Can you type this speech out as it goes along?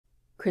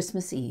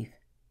Christmas Eve.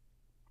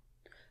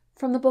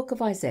 From the book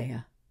of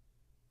Isaiah.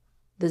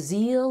 The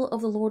zeal of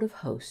the Lord of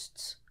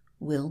hosts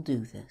will do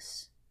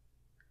this.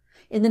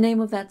 In the name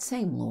of that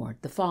same Lord,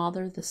 the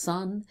Father, the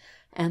Son,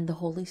 and the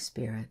Holy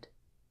Spirit.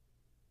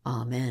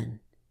 Amen.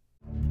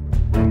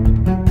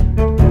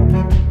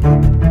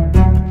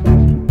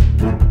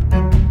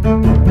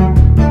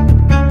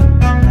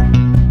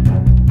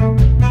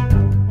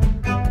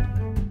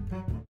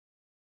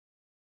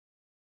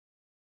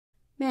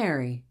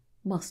 Mary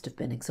must have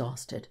been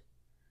exhausted.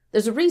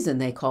 There's a reason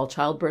they call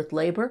childbirth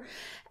labor,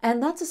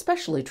 and that's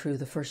especially true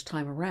the first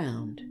time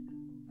around.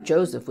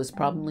 Joseph was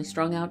probably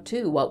strung out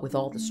too, what with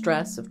all the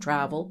stress of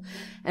travel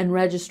and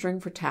registering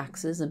for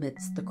taxes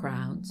amidst the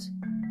crowds,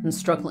 and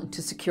struggling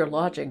to secure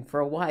lodging for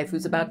a wife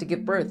who's about to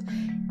give birth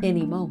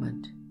any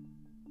moment.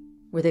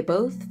 Were they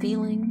both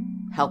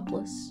feeling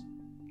helpless,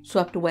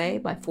 swept away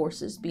by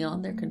forces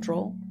beyond their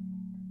control?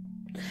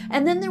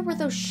 And then there were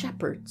those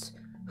shepherds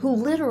who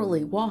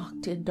literally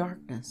walked in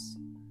darkness.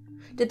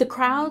 Did the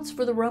crowds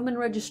for the Roman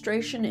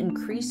registration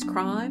increase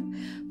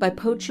crime by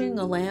poaching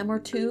a lamb or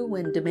two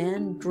when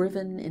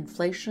demand-driven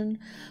inflation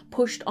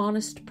pushed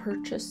honest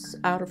purchase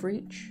out of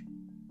reach?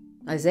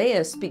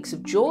 Isaiah speaks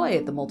of joy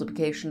at the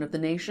multiplication of the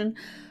nation,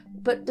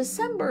 but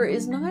December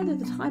is neither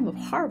the time of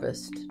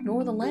harvest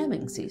nor the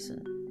lambing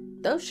season.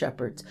 Those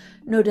shepherds,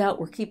 no doubt,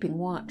 were keeping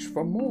watch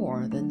for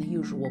more than the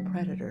usual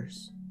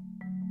predators.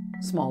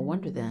 Small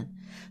wonder, then,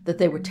 that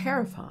they were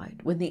terrified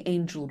when the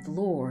angel of the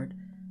Lord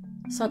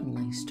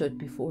suddenly stood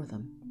before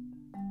them.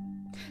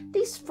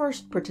 These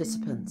first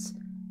participants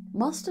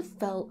must have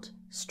felt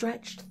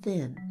stretched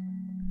thin,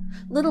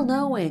 little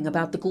knowing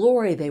about the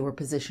glory they were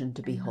positioned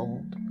to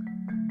behold.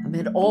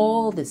 Amid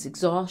all this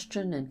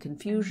exhaustion and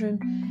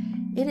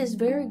confusion, it is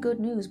very good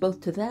news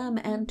both to them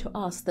and to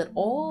us that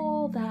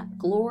all that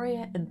glory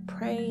and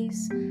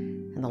praise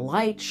and the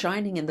light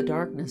shining in the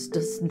darkness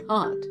does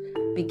not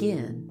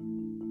begin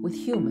with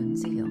human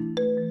zeal.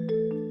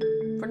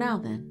 For now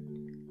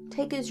then,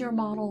 take as your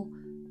model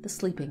the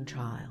sleeping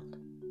child.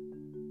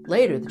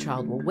 Later the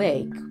child will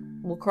wake,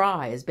 will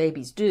cry as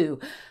babies do,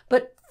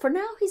 but for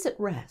now he's at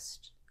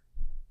rest.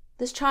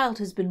 This child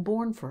has been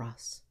born for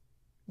us,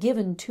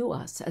 given to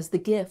us as the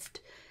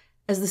gift,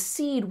 as the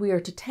seed we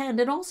are to tend,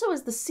 and also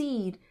as the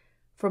seed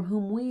from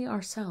whom we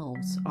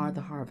ourselves are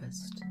the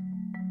harvest.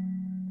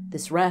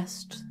 This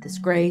rest, this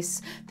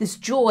grace, this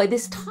joy,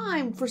 this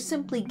time for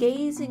simply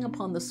gazing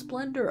upon the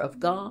splendor of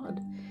God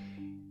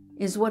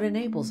is what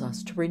enables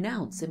us to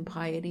renounce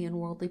impiety and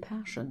worldly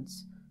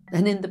passions,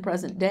 and in the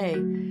present day,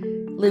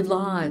 live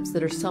lives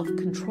that are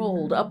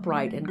self-controlled,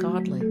 upright, and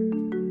godly.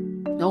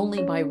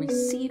 Only by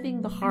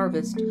receiving the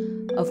harvest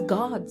of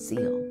God's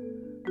zeal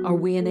are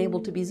we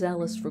enabled to be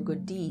zealous for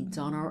good deeds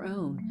on our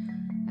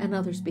own and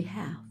others'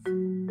 behalf.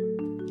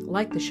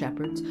 Like the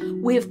shepherds,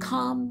 we have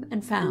come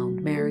and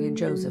found Mary and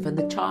Joseph and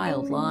the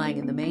child lying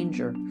in the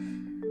manger.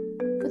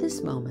 For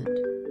this moment,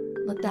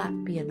 let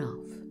that be enough.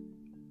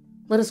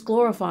 Let us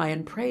glorify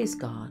and praise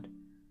God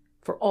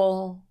for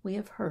all we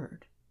have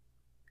heard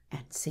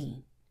and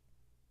seen.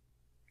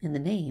 In the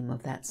name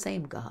of that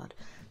same God,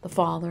 the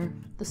Father,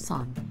 the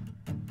Son,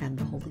 and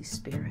the Holy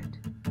Spirit.